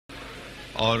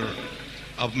और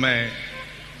अब मैं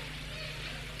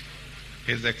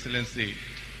हिज एक्सीलेंसी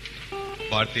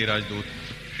भारतीय राजदूत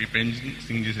श्री प्रेम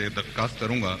सिंह जी से दरख्वास्त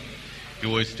करूंगा कि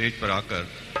वो स्टेज पर आकर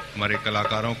हमारे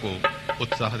कलाकारों को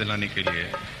उत्साह दिलाने के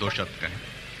लिए 2 शब्द कहें।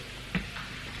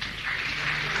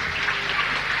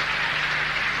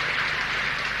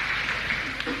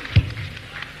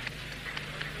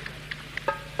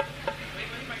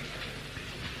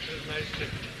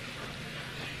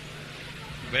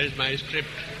 Where is my script?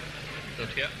 Not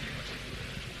here.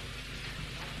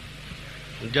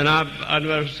 Janab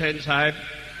Anwar Husain Sahib,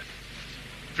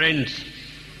 friends,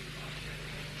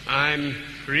 I am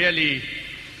really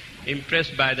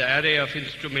impressed by the array of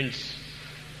instruments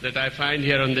that I find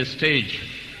here on this stage.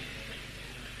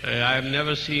 I have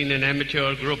never seen an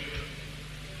amateur group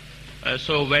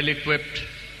so well equipped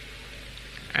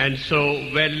and so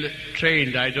well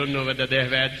trained. I don't know whether they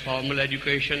have had formal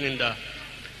education in the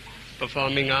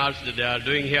performing arts that they are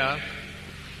doing here,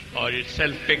 or it's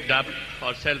self-picked up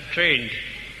or self-trained.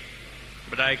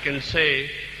 But I can say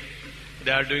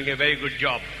they are doing a very good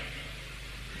job.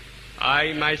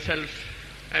 I myself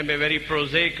am a very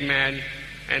prosaic man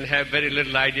and have very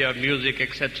little idea of music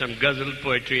except some ghazal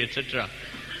poetry, etc.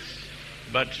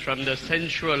 But from the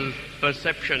sensual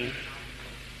perception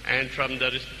and from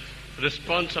the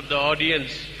response of the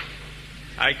audience,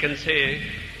 I can say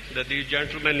that these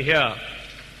gentlemen here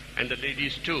and the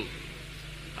ladies too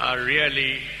are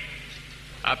really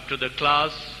up to the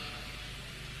class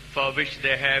for which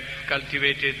they have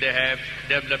cultivated, they have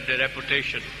developed a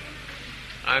reputation.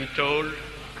 I'm told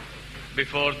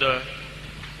before the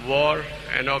war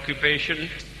and occupation,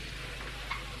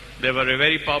 they were a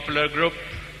very popular group,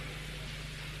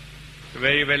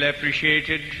 very well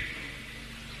appreciated.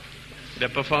 The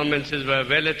performances were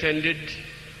well attended,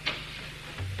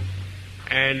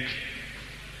 and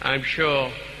I'm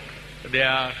sure they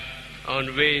are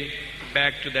on way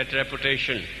back to that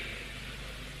reputation.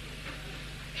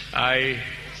 I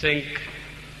think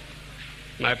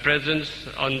my presence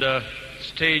on the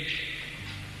stage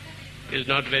is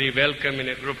not very welcome in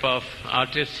a group of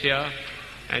artists here,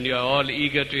 and you are all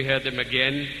eager to hear them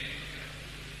again.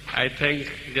 I thank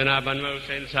Janab Anwar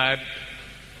Husain Sahib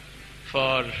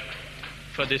for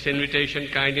this invitation,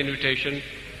 kind invitation,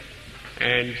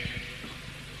 and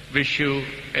wish you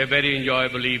a very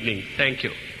enjoyable evening. Thank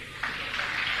you.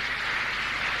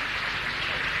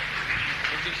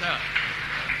 Thank you, sir.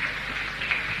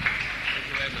 Thank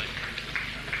you very much.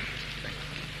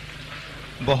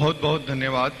 बहुत बहुत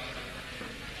धन्यवाद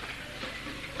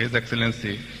his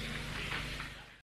excellency